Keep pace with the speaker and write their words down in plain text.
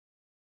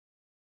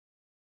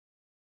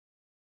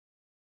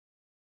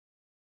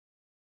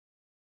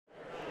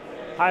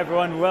Hi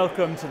everyone,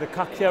 welcome to the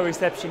cocktail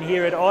reception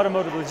here at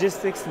Automotive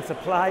Logistics and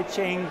Supply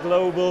Chain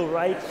Global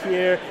right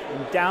here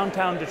in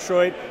downtown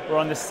Detroit. We're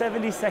on the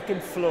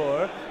 72nd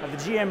floor of the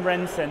GM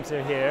Ren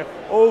Center here,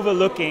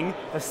 overlooking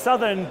the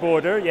southern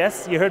border,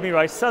 yes, you heard me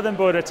right, southern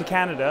border to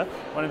Canada,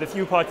 one of the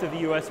few parts of the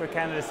US where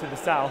Canada's to the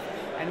south.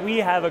 And we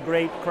have a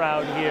great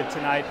crowd here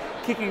tonight,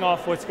 kicking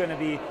off what's going to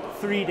be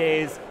 3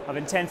 days of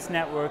intense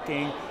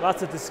networking,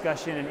 lots of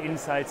discussion and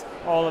insights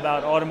all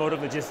about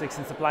automotive logistics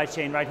and supply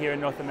chain right here in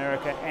North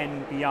America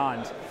and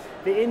beyond.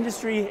 The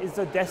industry is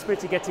so desperate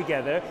to get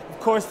together. Of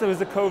course, there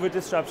was a COVID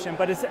disruption,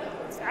 but it's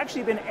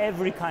actually been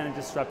every kind of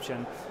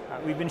disruption.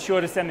 We've been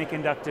short of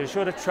semiconductors,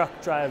 short of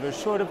truck drivers,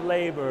 short of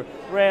labor,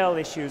 rail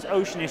issues,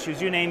 ocean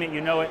issues, you name it,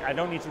 you know it. I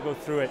don't need to go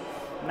through it.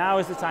 Now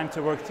is the time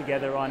to work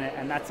together on it,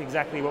 and that's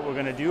exactly what we're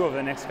going to do over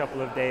the next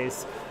couple of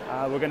days.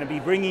 We're going to be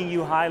bringing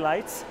you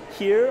highlights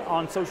here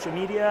on social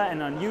media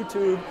and on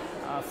YouTube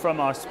from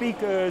our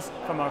speakers,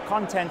 from our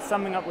content,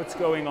 summing up what's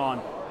going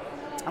on.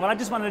 And what I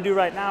just want to do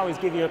right now is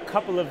give you a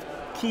couple of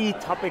key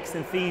topics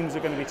and themes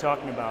we're going to be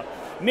talking about.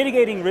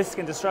 Mitigating risk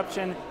and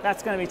disruption,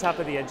 that's going to be top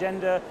of the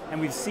agenda, and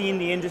we've seen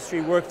the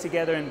industry work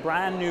together in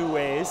brand new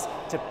ways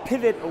to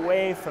pivot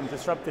away from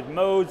disrupted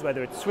modes,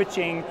 whether it's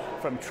switching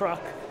from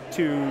truck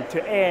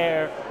to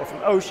air or from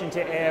ocean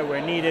to air where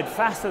needed,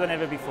 faster than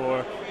ever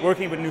before,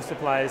 working with new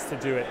suppliers to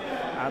do it.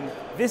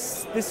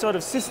 This sort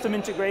of system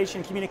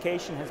integration,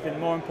 communication has been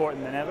more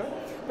important than ever.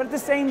 But at the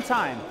same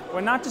time, we're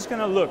not just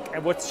going to look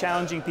at what's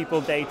challenging people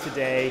day to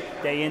day,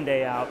 day in,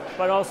 day out,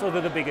 but also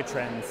the bigger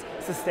trends,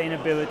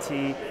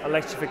 sustainability,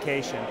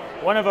 electrification.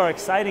 One of our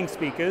exciting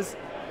speakers,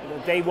 the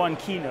day one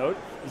keynote,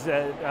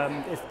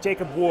 is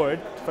Jacob Ward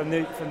from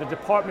the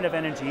Department of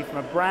Energy, from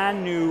a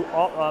brand new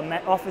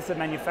Office of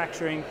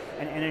Manufacturing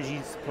and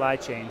Energy Supply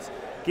Chains,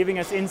 giving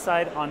us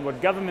insight on what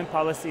government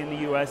policy in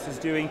the US is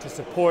doing to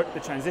support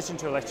the transition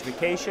to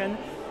electrification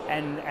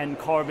and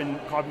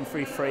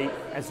carbon-free freight,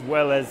 as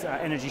well as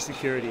energy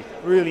security.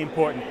 Really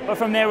important. But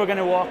from there, we're going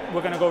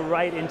to go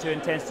right into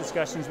intense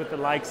discussions with the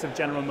likes of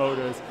General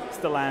Motors,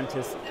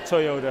 Stellantis,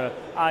 Toyota,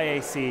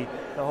 IAC,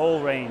 the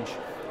whole range.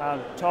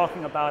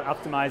 Talking about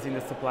optimizing the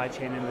supply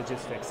chain and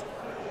logistics.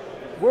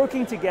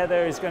 Working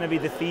together is going to be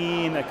the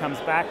theme that comes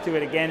back to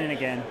it again and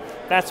again.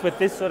 That's what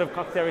this sort of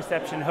cocktail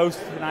reception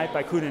hosted tonight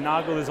by Kuhn &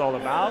 Nagel is all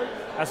about.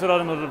 That's what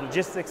automotive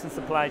logistics and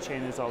supply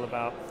chain is all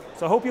about.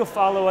 So I hope you'll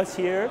follow us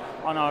here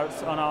on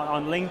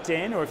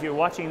LinkedIn, or if you're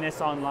watching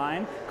this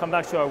online, come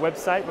back to our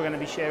website. We're going to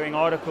be sharing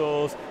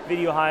articles,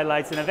 video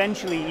highlights, and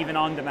eventually even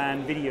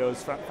on-demand videos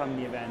from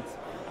the event.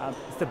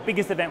 It's the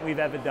biggest event we've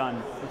ever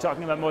done. We're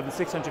talking about more than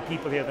 600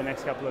 people here the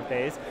next couple of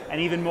days,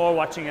 and even more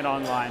watching it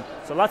online.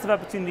 So lots of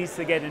opportunities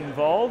to get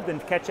involved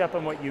and catch up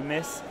on what you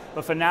miss.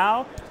 But for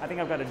now, I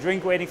think I've got a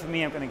drink waiting for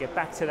me. I'm going to get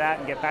back to that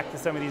and get back to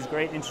some of these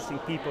great, interesting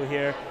people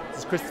here. This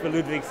is Christopher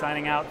Ludwig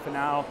signing out for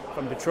now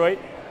from Detroit.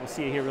 We'll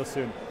see you here real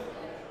soon.